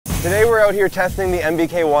Today we're out here testing the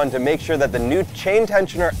MBK-1 to make sure that the new chain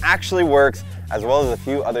tensioner actually works, as well as a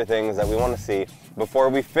few other things that we want to see before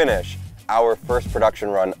we finish our first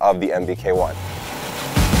production run of the MBK-1.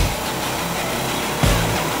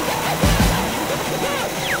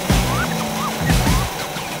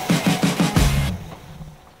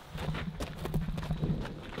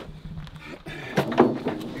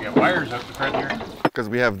 You got wires out the front here? Because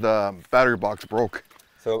we have the battery box broke.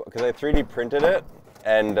 So, because I 3D printed it,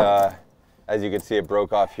 and as you can see, it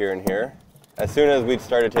broke off here and here. As soon as we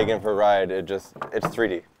started taking it for a ride, it's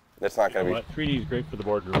 3D. It's not going to be. 3D is great for the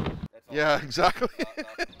boardroom. Yeah, exactly.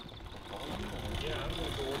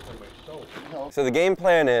 So the game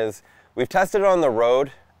plan is, we've tested it on the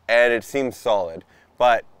road, and it seems solid,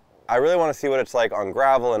 but I really want to see what it's like on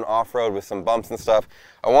gravel and off-road with some bumps and stuff.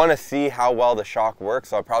 I want to see how well the shock works,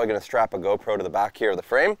 so I'm probably going to strap a GoPro to the back here of the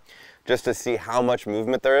frame, just to see how much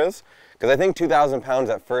movement there is. Because I think 2,000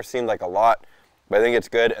 pounds at first seemed like a lot, but I think it's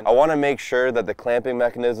good. And I want to make sure that the clamping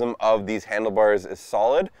mechanism of these handlebars is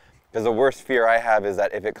solid, because the worst fear I have is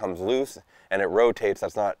that if it comes loose and it rotates,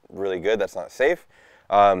 that's not really good, that's not safe.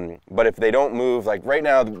 But if they don't move, like right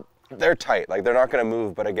now, they're tight, like they're not going to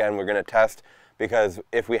move, but again, we're going to test, because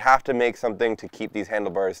if we have to make something to keep these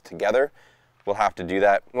handlebars together, we'll have to do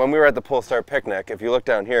that. When we were at the Pull Start picnic, if you look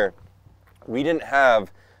down here, we didn't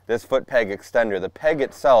have this foot peg extender. The peg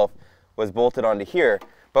itself was bolted onto here,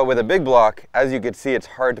 but with a big block, as you can see, it's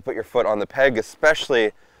hard to put your foot on the peg,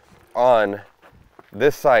 especially on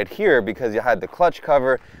this side here, because you had the clutch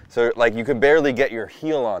cover, so like you could barely get your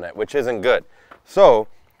heel on it, which isn't good. So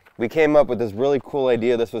we came up with this really cool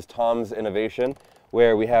idea. This was Tom's innovation,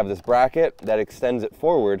 where we have this bracket that extends it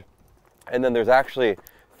forward, and then there's actually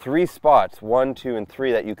 3 spots, 1, 2, and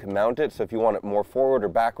 3, that you can mount it. So if you want it more forward or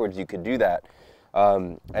backwards, you could do that.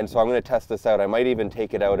 And so I'm going to test this out. I might even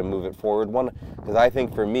take it out and move it forward one, because I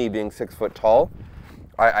think for me, being 6 foot tall,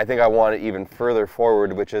 I think I want it even further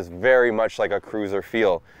forward, which is very much like a cruiser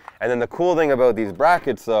feel. And then the cool thing about these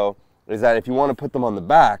brackets, though, is that if you want to put them on the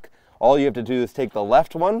back, all you have to do is take the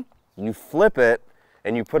left one, you flip it,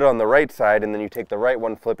 and you put it on the right side, and then you take the right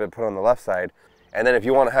one, flip it, put it on the left side. And then if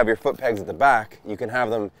you want to have your foot pegs at the back, you can have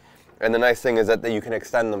them. And the nice thing is that you can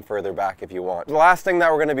extend them further back if you want. The last thing that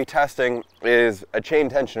we're going to be testing is a chain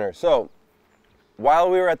tensioner. So while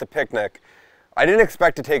we were at the picnic, I didn't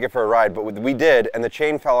expect to take it for a ride, but we did, and the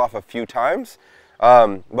chain fell off a few times.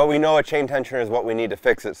 But we know a chain tensioner is what we need to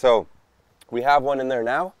fix it. So we have one in there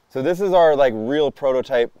now. So this is our like real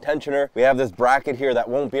prototype tensioner. We have this bracket here that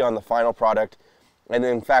won't be on the final product. And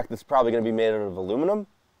in fact, this is probably going to be made out of aluminum.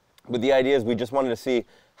 But the idea is we just wanted to see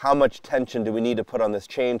how much tension do we need to put on this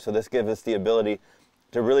chain, so this gives us the ability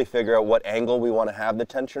to really figure out what angle we want to have the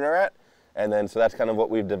tensioner at. And then, so that's kind of what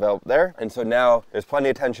we've developed there. And so now there's plenty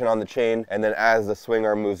of tension on the chain, and then as the swing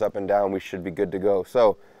arm moves up and down, we should be good to go.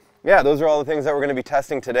 So yeah, those are all the things that we're going to be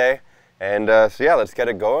testing today. And so yeah, let's get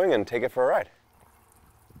it going and take it for a ride.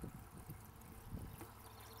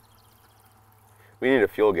 We need a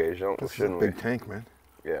fuel gauge, shouldn't we? This is a big tank, man.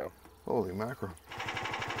 Yeah. Holy mackerel.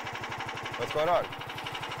 What's going on?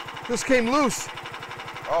 This came loose.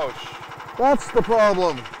 Oh, That's the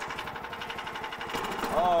problem.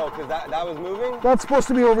 oh, because that was moving? That's supposed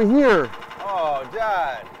to be over here. Oh,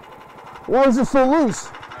 Dad. Why is it so loose?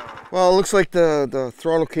 Well, it looks like the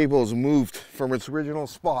throttle cable is moved from its original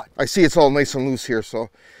spot. I see it's all nice and loose here, so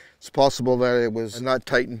it's possible that it was not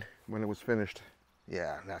tightened when it was finished.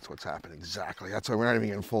 Yeah, that's what's happened exactly. That's why we're not even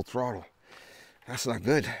getting full throttle. That's not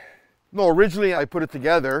good. No, originally I put it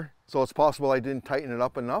together, so it's possible I didn't tighten it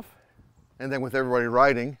up enough. And then with everybody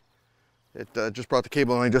riding, it just brought the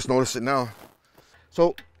cable, and I just noticed it now.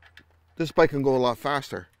 So this bike can go a lot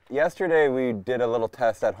faster. Yesterday we did a little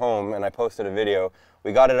test at home, and I posted a video.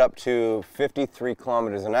 We got it up to 53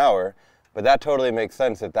 kilometers an hour, but that totally makes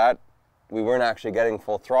sense. If we weren't actually getting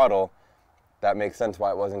full throttle, that makes sense why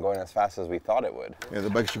it wasn't going as fast as we thought it would. Yeah, the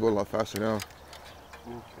bike should go a lot faster now.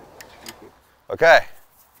 Okay,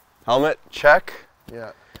 helmet check.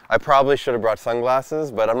 Yeah. I probably should have brought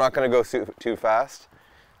sunglasses, but I'm not going to go too fast.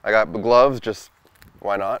 I got gloves, just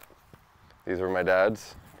why not? These were my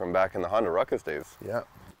dad's from back in the Honda Ruckus days. Yeah.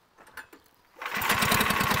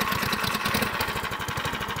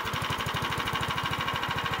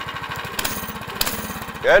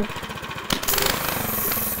 Good?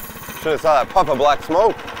 Should have saw that puff of black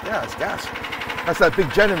smoke. Yeah, it's gas. That's that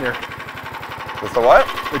big jet in there. That's the what?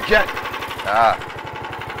 The jet. Ah.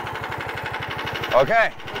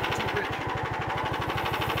 Okay.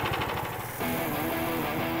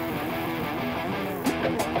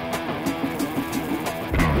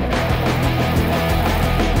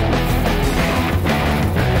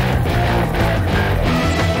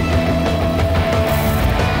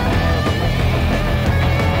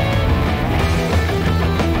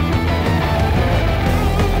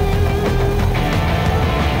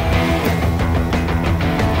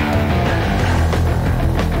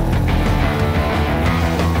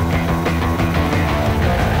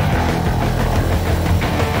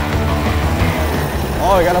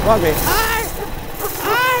 I got a puppy.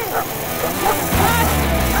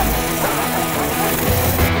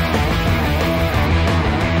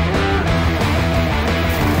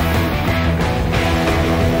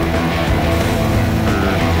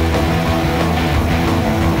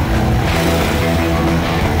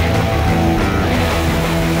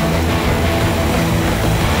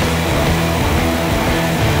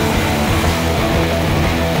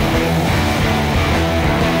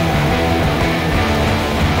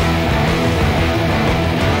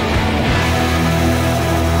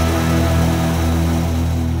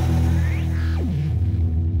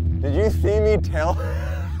 Did you see me tail?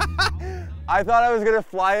 I thought I was gonna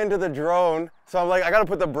fly into the drone, so I'm like, I gotta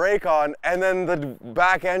put the brake on, and then the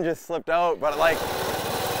back end just slipped out, but like...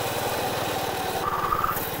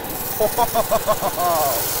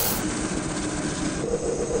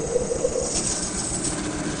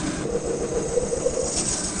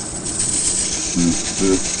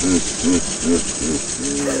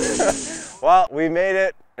 Well, we made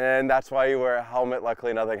it, and that's why you wear a helmet.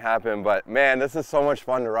 Luckily, nothing happened, but man, this is so much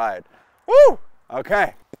fun to ride. Woo!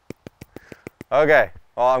 Okay. Okay,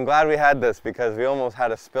 well, I'm glad we had this because we almost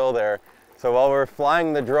had a spill there. So while we were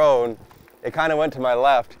flying the drone, it kind of went to my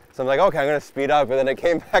left. So I'm like, okay, I'm gonna speed up, and then it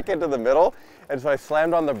came back into the middle, and so I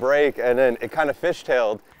slammed on the brake, and then it kind of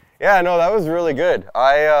fishtailed. Yeah, no, that was really good.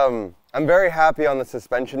 I'm very happy on the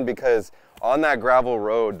suspension because on that gravel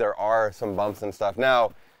road, there are some bumps and stuff.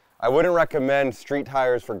 Now, I wouldn't recommend street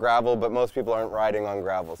tires for gravel, but most people aren't riding on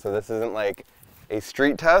gravel. So this isn't like a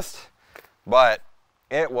street test, but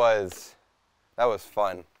that was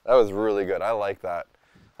fun. That was really good. I like that.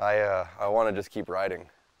 I want to just keep riding.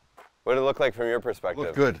 What did it look like from your perspective?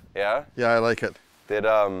 Looked good. Yeah? Yeah, I like it. Did,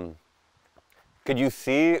 could you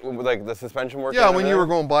see like the suspension working? Yeah, when you were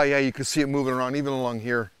going by, yeah, you could see it moving around, even along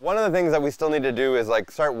here. One of the things that we still need to do is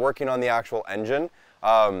like start working on the actual engine.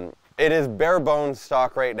 It is bare bones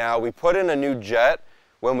stock right now. We put in a new jet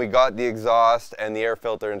when we got the exhaust and the air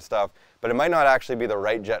filter and stuff, but it might not actually be the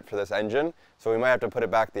right jet for this engine, so we might have to put it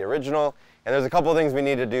back the original. And there's a couple of things we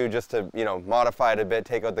need to do just to, you know, modify it a bit,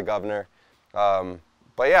 take out the governor.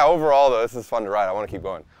 But yeah, overall though, this is fun to ride. I want to keep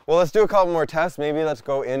going. Well, let's do a couple more tests. Maybe let's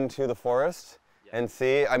go into the forest and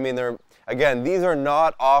see. I mean, again, these are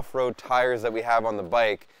not off-road tires that we have on the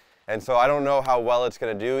bike, and so I don't know how well it's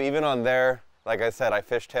going to do. Even on there, like I said, I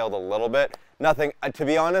fishtailed a little bit. Nothing, to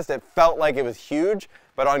be honest, it felt like it was huge,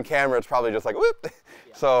 but on camera it's probably just like whoop. Yeah.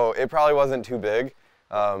 So it probably wasn't too big.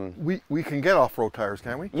 We can get off-road tires,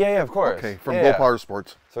 can't we? Yeah, of course. Okay, from Go Power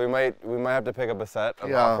Sports. So we might have to pick up a set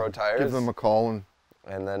of off-road tires. Give them a call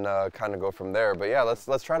and then kind of go from there. But yeah,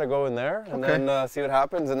 let's try to go in there and then see what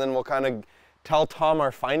happens, and then we'll kind of tell Tom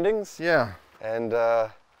our findings. Yeah. And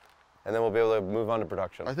then we'll be able to move on to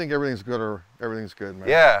production. I think everything's good, man.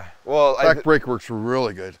 Yeah. Well, back brake works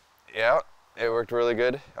really good. Yeah, it worked really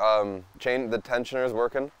good. The tensioner is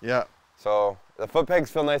working. Yeah. So the foot pegs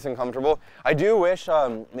feel nice and comfortable. I do wish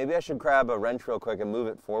maybe I should grab a wrench real quick and move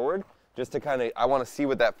it forward, just to kind of, I want to see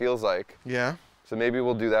what that feels like. Yeah. So maybe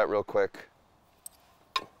we'll do that real quick.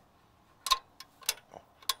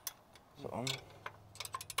 So.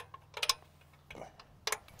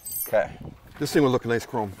 Okay. This thing would look nice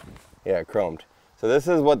chrome. Yeah, chromed. So this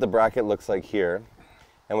is what the bracket looks like here.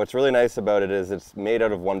 And what's really nice about it is it's made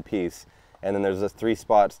out of one piece. And then there's just 3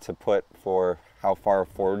 spots to put for how far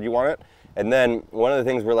forward you want it. And then one of the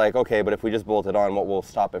things we're like, okay, but if we just bolt it on, what will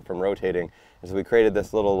stop it from rotating? And so we created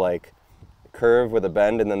this little like curve with a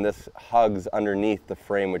bend, and then this hugs underneath the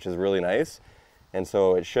frame, which is really nice. And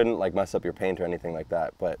so it shouldn't like mess up your paint or anything like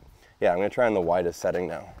that. But yeah, I'm gonna try on the widest setting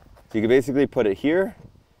now. So you can basically put it here,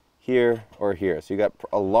 here, or here. So you got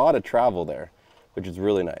a lot of travel there, which is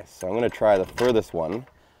really nice. So I'm gonna try the furthest one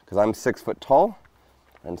because I'm 6 foot tall.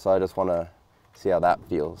 And so I just wanna see how that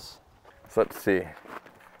feels. So let's see.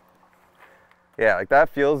 Yeah, like that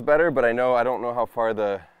feels better, but I don't know how far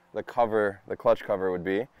the clutch cover would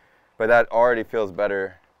be. But that already feels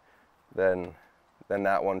better than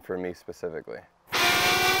that one for me specifically.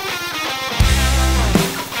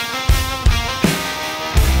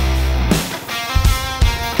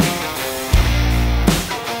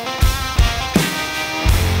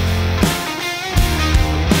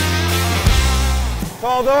 So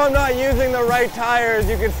although I'm not using the right tires,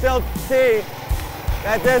 you can still see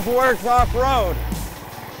that this works off-road.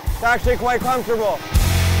 It's actually quite comfortable.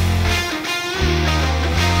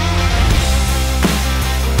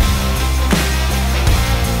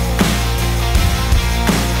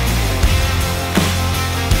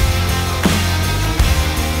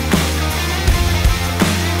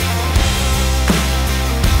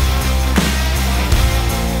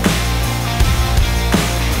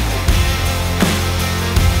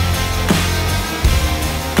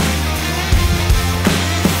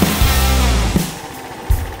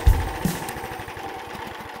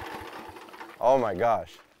 Oh my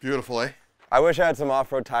gosh. Beautiful, eh? I wish I had some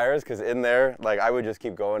off-road tires, because in there, like, I would just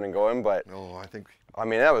keep going and going, but... Oh, I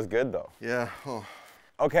mean, that was good, though. Yeah. Oh.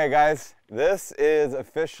 Okay, guys, this is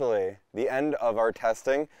officially the end of our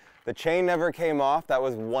testing. The chain never came off. That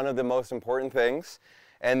was one of the most important things.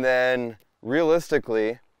 And then,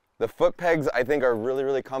 realistically, the foot pegs, I think, are really,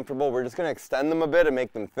 really comfortable. We're just going to extend them a bit and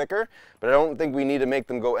make them thicker, but I don't think we need to make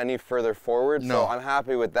them go any further forward. No. So I'm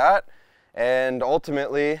happy with that. And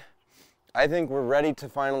ultimately, I think we're ready to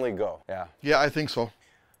finally go. Yeah. Yeah, I think so.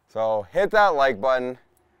 So hit that like button.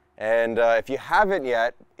 And if you haven't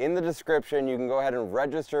yet, in the description, you can go ahead and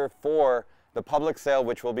register for the public sale,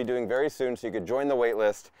 which we'll be doing very soon, so you could join the wait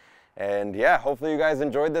list. And yeah, hopefully you guys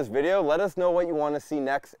enjoyed this video. Let us know what you want to see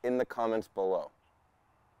next in the comments below.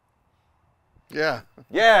 Yeah.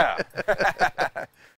 Yeah.